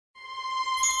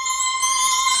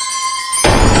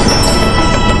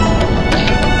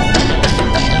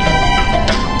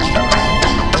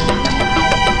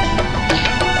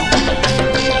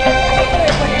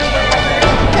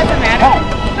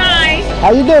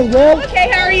you doing, girl? Okay,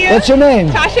 how are you? What's your name?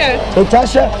 Tasha. Hey,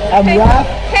 Tasha. I'm Ralph.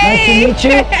 Hey. Nice to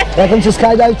meet you. Welcome to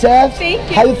Skydive Taft. Thank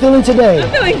you. How you feeling today?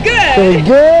 I'm feeling good. Feeling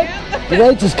good?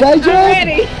 Ready to skydive? I'm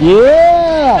ready.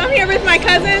 Yeah. I'm here with my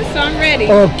cousins, so I'm ready.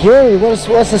 Okay. What's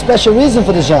the special reason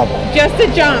for the jump? Just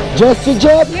to jump. Just to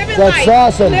jump? Living That's life.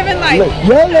 awesome. Living life.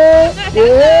 YOLO.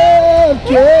 Yeah.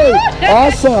 Okay.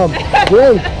 Awesome.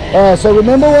 Great. So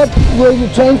remember what you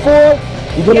trained for?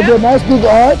 You're going to do a nice big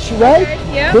arch, right?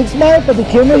 Okay, yeah. Big smile for the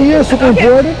camera here, super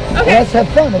important. Okay. Let's have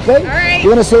fun, okay? All right. You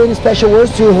want to say any special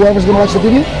words to whoever's going to watch the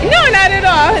video? No, not at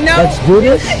all. No. Let's do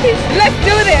this. Let's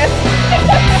do this.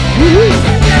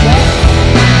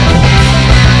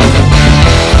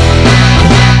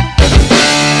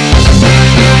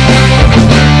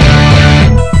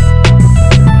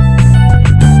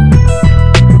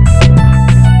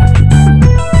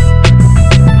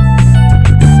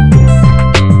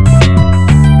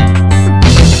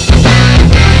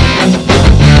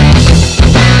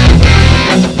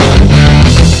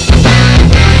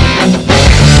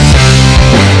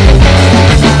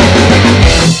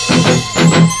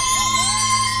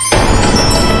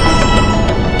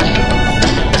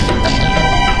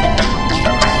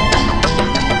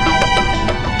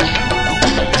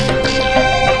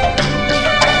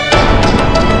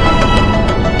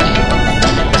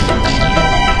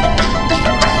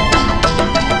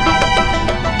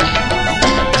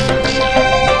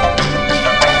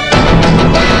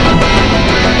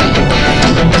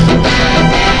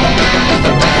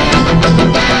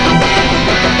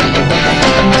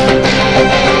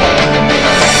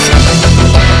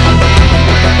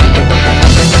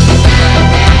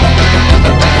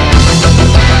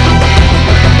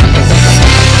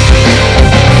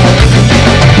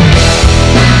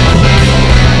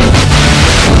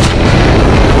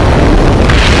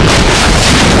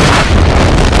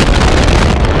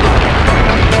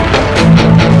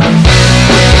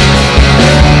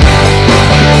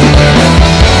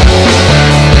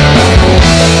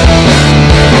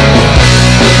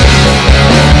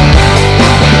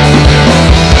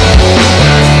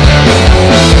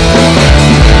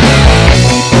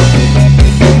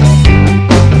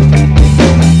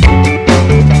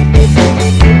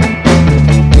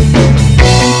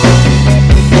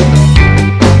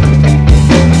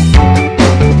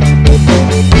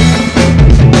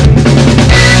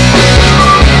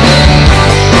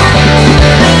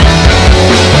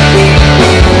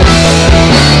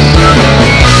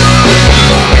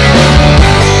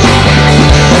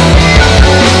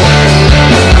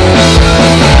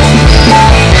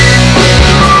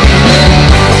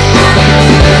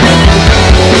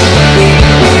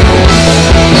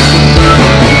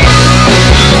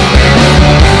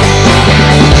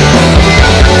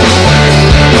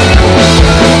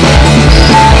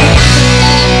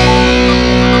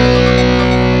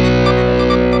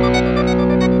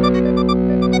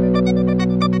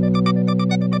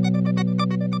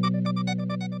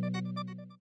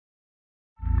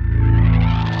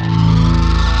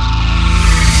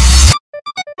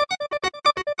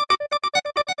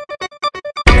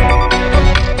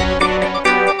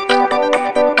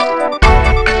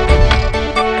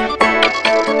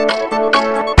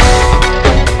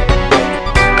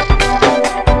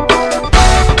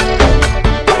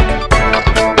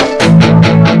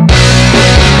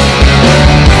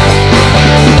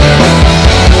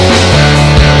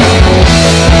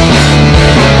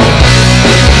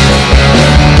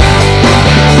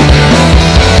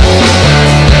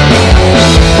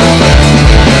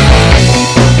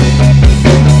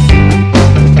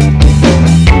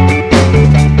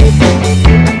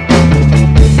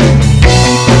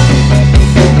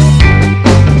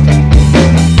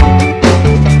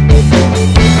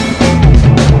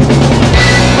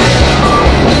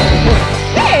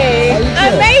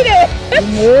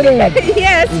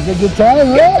 Yes. It was a good time,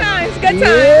 huh? Good times, good times.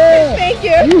 Yeah. Thank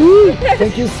you.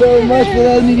 Thank you so much for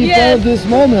letting me be part of this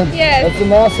moment. Yes. That's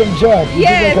an awesome job. You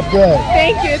yes. did like a pro.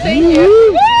 Thank you, thank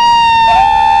you.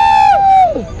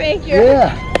 Woo! Thank you.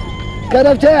 Yeah.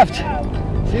 Skydive Taft.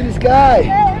 See the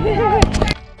sky.